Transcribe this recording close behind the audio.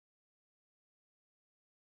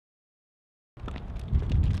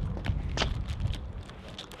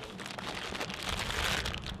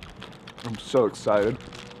I'm so excited.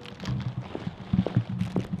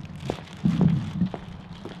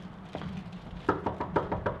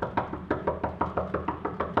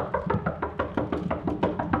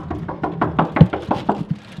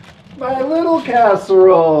 My little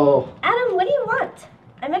casserole! Adam, what do you want?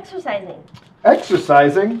 I'm exercising.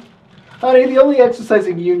 Exercising? Honey, the only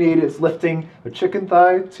exercising you need is lifting a chicken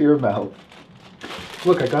thigh to your mouth.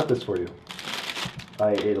 Look, I got this for you.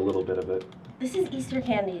 I ate a little bit of it. This is Easter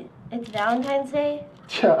candy. It's Valentine's Day.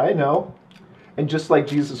 Yeah, I know. And just like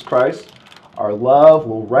Jesus Christ, our love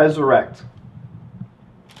will resurrect.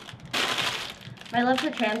 My love for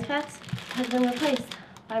trans fats has been replaced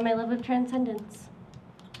by my love of transcendence.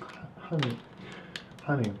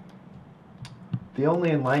 Honey, the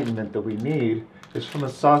only enlightenment that we need is from a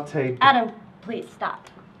sauteed... Adam, please stop.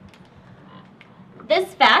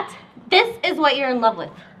 This fat, this is what you're in love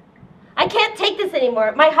with. I can't take this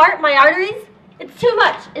anymore. My heart, my arteries, it's too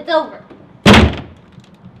much. It's over.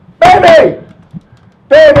 Baby!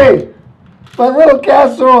 Baby! My little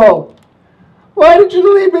casserole! Why did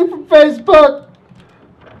you leave me from Facebook?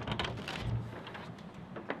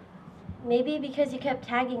 Maybe because you kept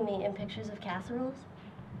tagging me in pictures of casseroles.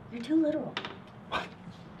 You're too literal. What?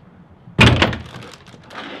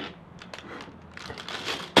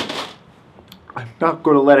 I'm not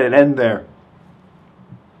going to let it end there.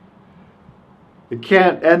 It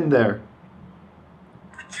can't end there.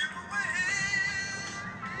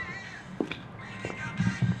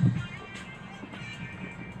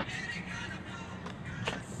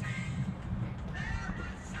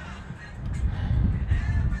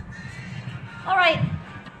 All right.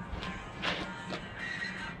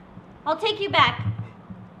 I'll take you back.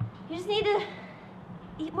 You just need to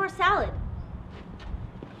eat more salad.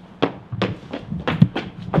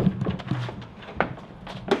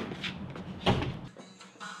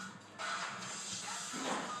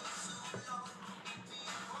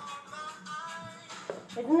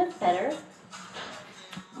 Isn't this better?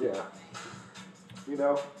 Yeah. You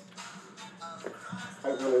know, I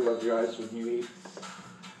really love your eyes when you eat.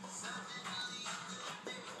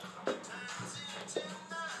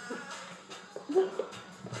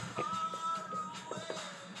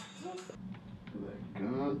 That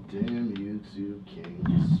goddamn YouTube king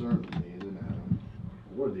certainly is an Adam.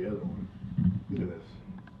 Or the other one. Look at this.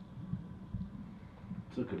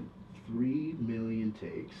 Took him 3 million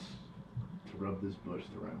takes to rub this bush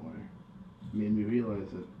the right way. Made me realize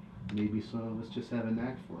that maybe some of us just have a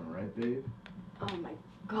knack for it, right, babe? Oh my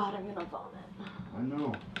god, I'm gonna vomit. I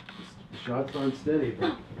know. The shots aren't steady,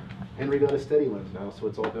 but Henry got a steady lens now, so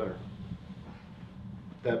it's all better.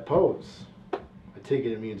 That pose, I take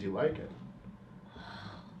it means you like it.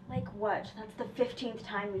 Like what? That's the 15th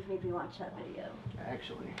time you've made me watch that video.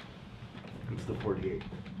 Actually, it's the 48th.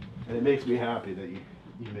 And it makes me happy that you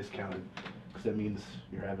miscounted, because that means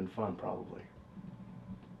you're having fun, probably.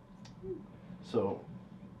 So,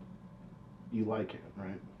 you like it,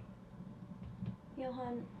 right?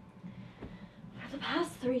 Johann, for the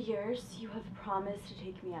past 3 years, you have promised to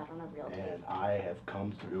take me out on a real date. And I have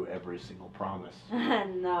come through every single promise.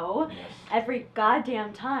 No. Yes. Every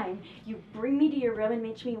goddamn time, you bring me to your room and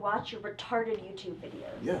make me watch your retarded YouTube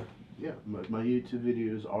videos. Yeah. My YouTube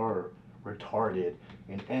videos are retarded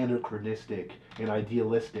and anachronistic and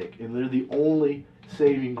idealistic, and they're the only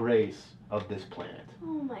saving grace of this planet.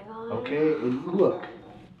 Oh my god. Okay, and look,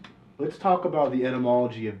 let's talk about the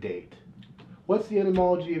etymology of date. What's the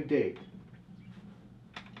etymology of date?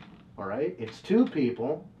 Alright, it's two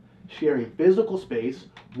people sharing physical space,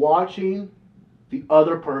 watching the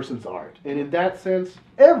other person's art. And in that sense,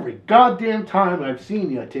 every goddamn time I've seen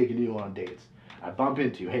you, I've taken you on dates. I bump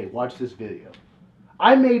into you, hey, watch this video.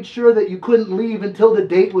 I made sure that you couldn't leave until the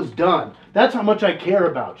date was done. That's how much I care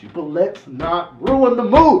about you. But let's not ruin the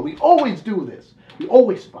mood. We always do this. We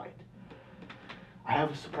always fight. I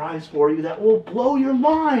have a surprise for you that will blow your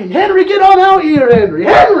mind. Henry, get on out here, Henry.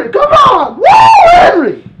 Henry, come on. Woo,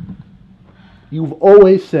 Henry. You've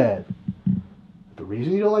always said the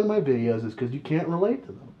reason you don't like my videos is because you can't relate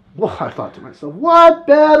to them. Well, I thought to myself, what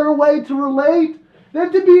better way to relate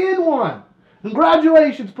than to be in one?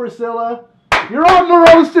 Congratulations, Priscilla. You're on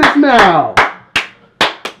the roasters now.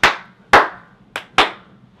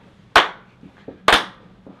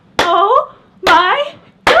 Oh my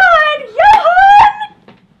god,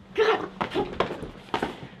 Johann! God.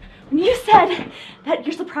 When you said that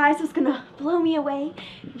your surprise was gonna blow me away,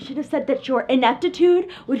 you should have said that your ineptitude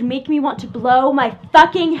would make me want to blow my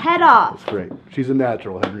fucking head off. That's great. She's a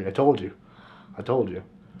natural, Henry. I told you.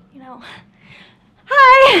 You know,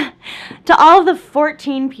 hi to all of the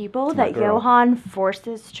 14 people that girl. Johann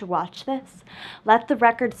forces to watch this. Let the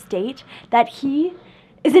record state that he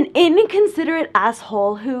is an inconsiderate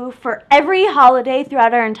asshole who, for every holiday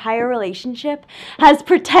throughout our entire relationship, has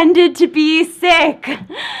pretended to be sick.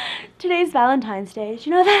 Today's Valentine's Day. Did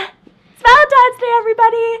you know that? It's Valentine's Day,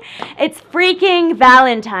 everybody. It's freaking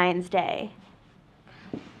Valentine's Day.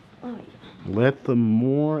 Oh, yeah. Let the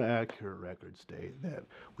more accurate record state that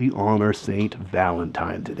we honor Saint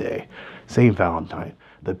Valentine today. Saint Valentine,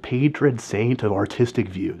 the patron saint of artistic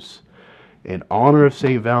views. In honor of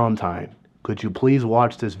Saint Valentine, could you please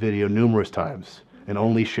watch this video numerous times and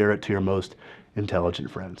only share it to your most intelligent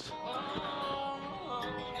friends?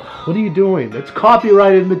 What are you doing? It's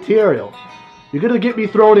copyrighted material. You're gonna get me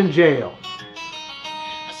thrown in jail.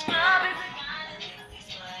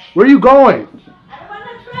 Where are you going?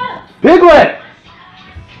 Piglet!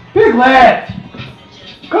 Piglet!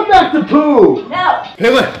 Come back to poo! No!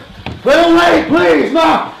 Piglet! Little wait, please!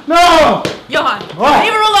 No! No! Johann, What?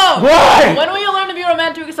 leave her alone! Why? When will you learn to be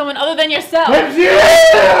romantic with someone other than yourself? Next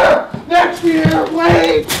year! Next year!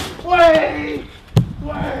 Wait! Wait!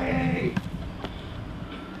 Wait!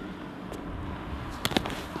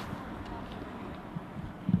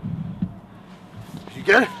 Did you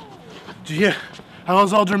get it? Did you get it? How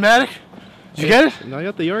was all dramatic? Did you get it? Now I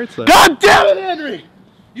got the yard sale. God damn it, Henry!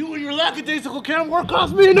 You and your lackadaisical camera work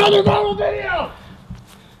cost me another viral video!